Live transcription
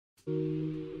What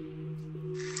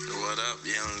up,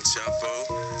 young Chapo?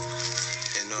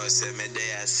 You know, said me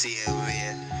day I see him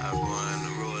here. I'm going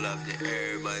to roll up the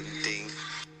urban thing.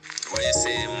 What you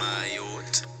say, my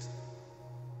youth?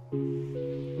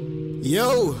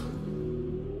 Yo,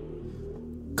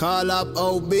 call up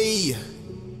OB.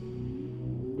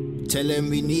 Tell him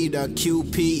we need a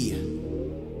QP.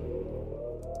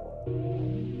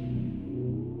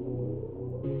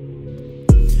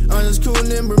 I'm just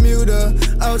coolin' in Bermuda,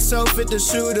 out south with the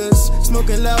shooters.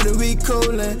 Smoking loud and we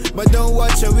coolin', but don't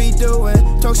watch what we doing.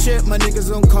 Talk shit, my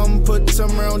niggas gon' come put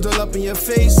some rounds all up in your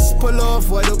face. Pull off,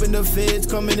 wide open the feds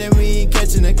coming and we ain't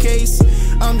catching a case.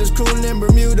 I'm just coolin' in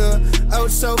Bermuda,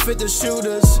 out south with the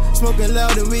shooters. Smoking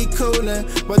loud and we coolin',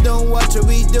 but don't watch what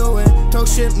we doing. Talk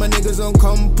shit, my niggas gon'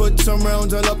 come put some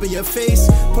rounds all up in your face.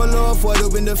 Pull off, wide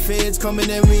open the feds coming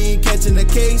and we ain't catching a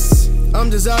case. I'm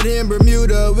just out here in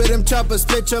Bermuda with them choppers,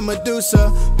 split your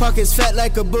Medusa. Pockets fat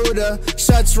like a Buddha,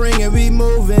 shots ring and we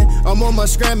moving. I'm on my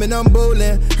scram I'm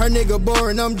bowling. Her nigga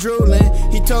boring, I'm drooling.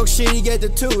 He talk shit, he get the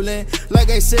tooling. Like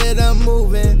I said, I'm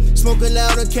moving. Smoking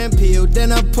loud, I can't peel.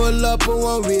 Then I pull up on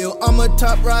one reel. I'm a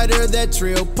top rider that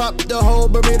trail. Pop the whole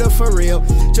Bermuda for real.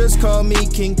 Just call me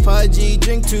King Pugi.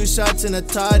 Drink 2 shots in a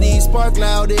toddy. Spark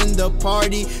loud in the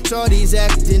party. Shorty's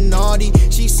acting naughty.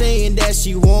 She saying that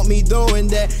she want me, throwing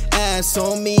that ass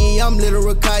on me. I'm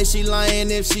literal Kai, she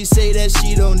lying if she say that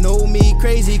she don't know me.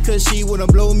 Crazy cause she wanna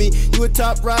blow me. You a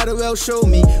top rider, well show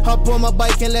me. Hop on my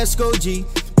bike and let's go G.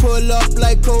 Pull up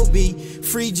like Kobe,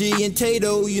 Free G and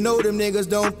Tato. You know them niggas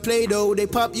don't play though. They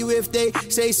pop you if they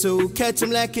say so. Catch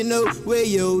them lacking no way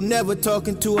yo. Never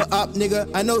talking to a op nigga.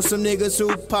 I know some niggas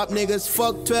who pop niggas.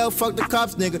 Fuck 12, fuck the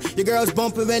cops nigga. Your girl's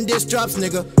bumping when this drops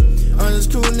nigga. I'm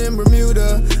just coolin' in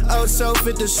Bermuda, out south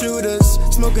with the shooters.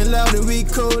 Smoking loud and we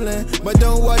coolin', but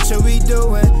don't watch what we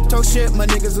doing. Talk shit, my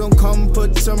niggas gon' come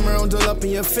put some rounds all up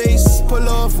in your face. Pull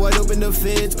off, wide open the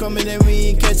feds coming and we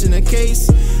ain't catching a case.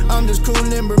 I'm just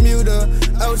coolin' in Bermuda,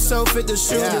 out south with the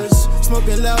shooters.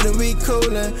 Smoking loud and we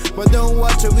coolin', but don't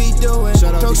watch what we doing.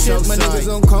 Talk shit, my niggas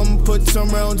gon' come put some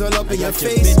rounds all up in your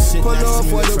face. Pull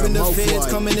off, wide open the feds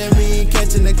coming and we ain't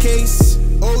catching a case.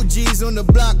 OGs on the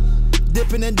block,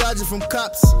 dipping and dodging from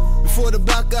cops. Before the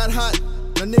block got hot,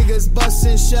 my niggas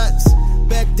busting shots.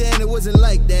 Back then it wasn't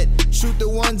like that. Shoot the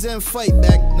ones and fight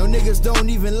back. No niggas don't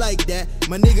even like that.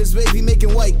 My niggas baby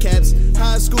making white caps.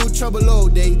 High school trouble all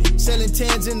day. Selling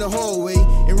tans in the hallway.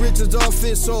 In Richard's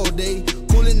office all day.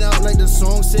 Cooling out like the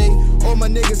song say. All my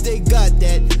niggas they got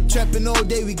that. Trapping all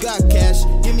day we got cash.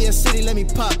 Give me a city, let me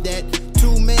pop that.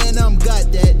 2 man, I'm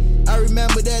got that. I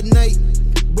remember that night.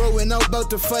 Bro went out about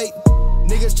to fight.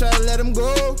 Niggas try to let him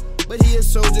go, but he a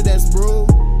soldier that's bro.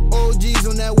 OGs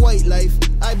on that white life,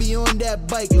 I be on that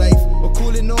bike life, or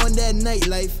coolin' on that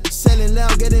nightlife. Selling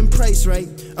loud, getting price right.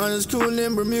 I'm just coolin'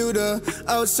 in Bermuda,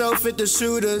 out south with the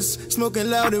shooters. Smoking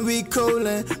loud and we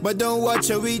coolin', but don't watch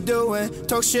what we doing.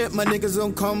 Talk shit, my niggas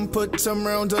gon' come put some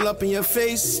rounds all up in your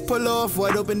face. Pull off,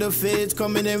 wide open the feds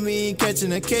coming and we ain't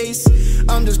catching a case.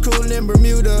 I'm just coolin' in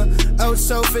Bermuda, out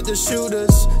south with the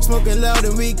shooters. Smoking loud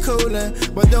and we coolin',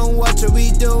 but don't watch what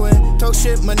we doing. Talk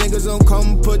shit, my niggas gon'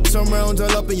 come put some rounds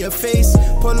all up in your face.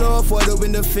 Pull off, wide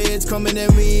open the feds coming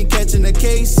and we ain't catching a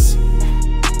case.